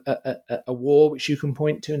a war which you can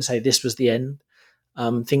point to and say this was the end.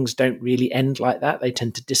 Things don't really end like that. They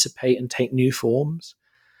tend to dissipate and take new forms.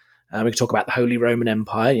 We can talk about the Holy Roman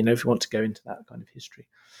Empire, if you want to go into that kind of history.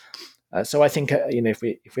 So I think, if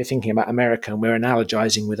we're thinking about America and we're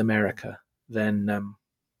analogizing with America, then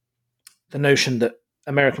the notion that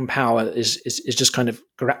American power is just kind of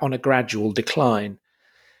on a gradual decline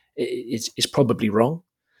is probably wrong.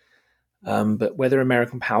 But whether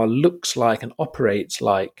American power looks like and operates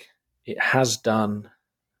like it has done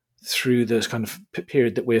through this kind of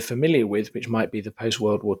period that we're familiar with, which might be the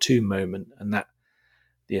post-World War II moment, and that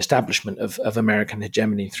the establishment of American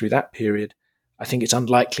hegemony through that period, I think it's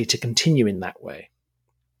unlikely to continue in that way.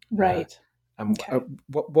 Right.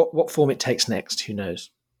 What form it takes next, who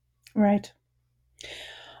knows? Right.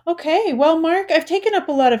 Okay. Well, Mark, I've taken up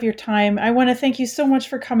a lot of your time. I want to thank you so much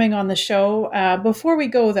for coming on the show. Before we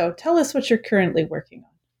go, though, tell us what you're currently working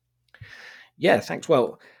on. Yeah, thanks.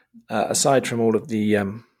 Well, aside from all of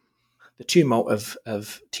the tumult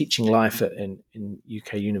of teaching life in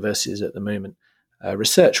UK universities at the moment,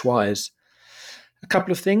 research-wise, a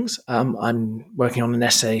couple of things. I'm working on an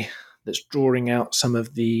essay that's drawing out some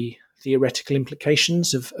of the theoretical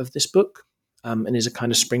implications of this book, and is a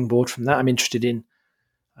kind of springboard from that. I'm interested in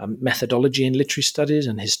methodology in literary studies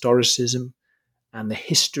and historicism and the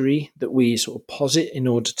history that we sort of posit in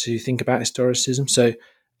order to think about historicism. So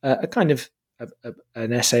a kind of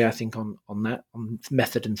an essay, I think, on that, on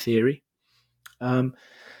method and theory. But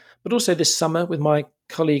also this summer with my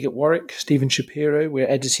colleague at Warwick, Stephen Shapiro, we're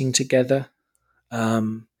editing together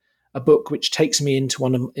a book which takes me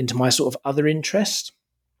into my sort of other interest.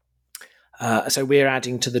 So we're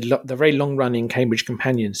adding to the very long-running Cambridge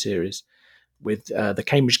Companion series with the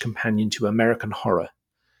Cambridge Companion to American Horror,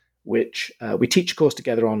 which we teach a course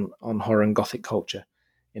together on horror and Gothic culture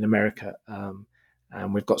in America.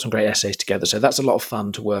 And we've got some great essays together. So that's a lot of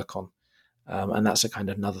fun to work on. And that's a kind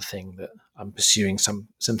of another thing that I'm pursuing some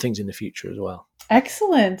things in the future as well.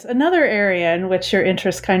 Excellent. Another area in which your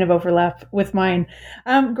interests kind of overlap with mine.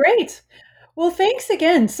 Great. Well, thanks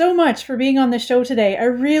again so much for being on the show today. I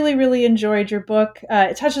really, really enjoyed your book.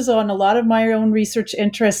 It touches on a lot of my own research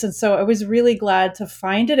interests. And so I was really glad to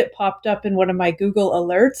find it. It popped up in one of my Google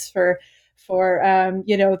alerts for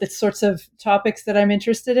the sorts of topics that I'm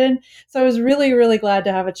interested in. So I was really, really glad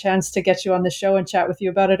to have a chance to get you on the show and chat with you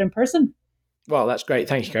about it in person. Well, that's great.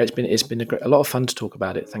 Thank you, Gary. It's been a lot of fun to talk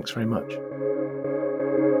about it. Thanks very much.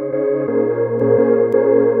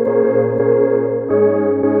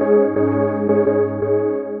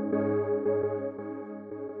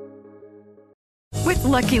 With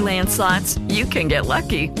Lucky Land Slots, you can get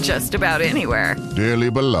lucky just about anywhere.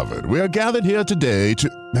 Dearly beloved, we are gathered here today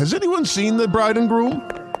to... Has anyone seen the bride and groom?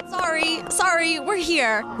 Sorry, we're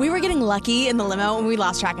here. We were getting lucky in the limo and we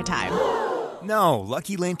lost track of time. No,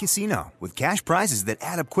 Lucky Land Casino, with cash prizes that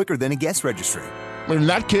add up quicker than a guest registry. In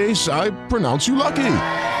that case, I pronounce you lucky.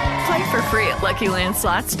 Play for free at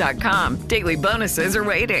LuckyLandSlots.com. Daily bonuses are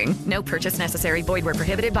waiting. No purchase necessary. Void where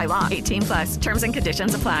prohibited by law. 18+. Terms and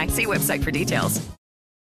conditions apply. See website for details.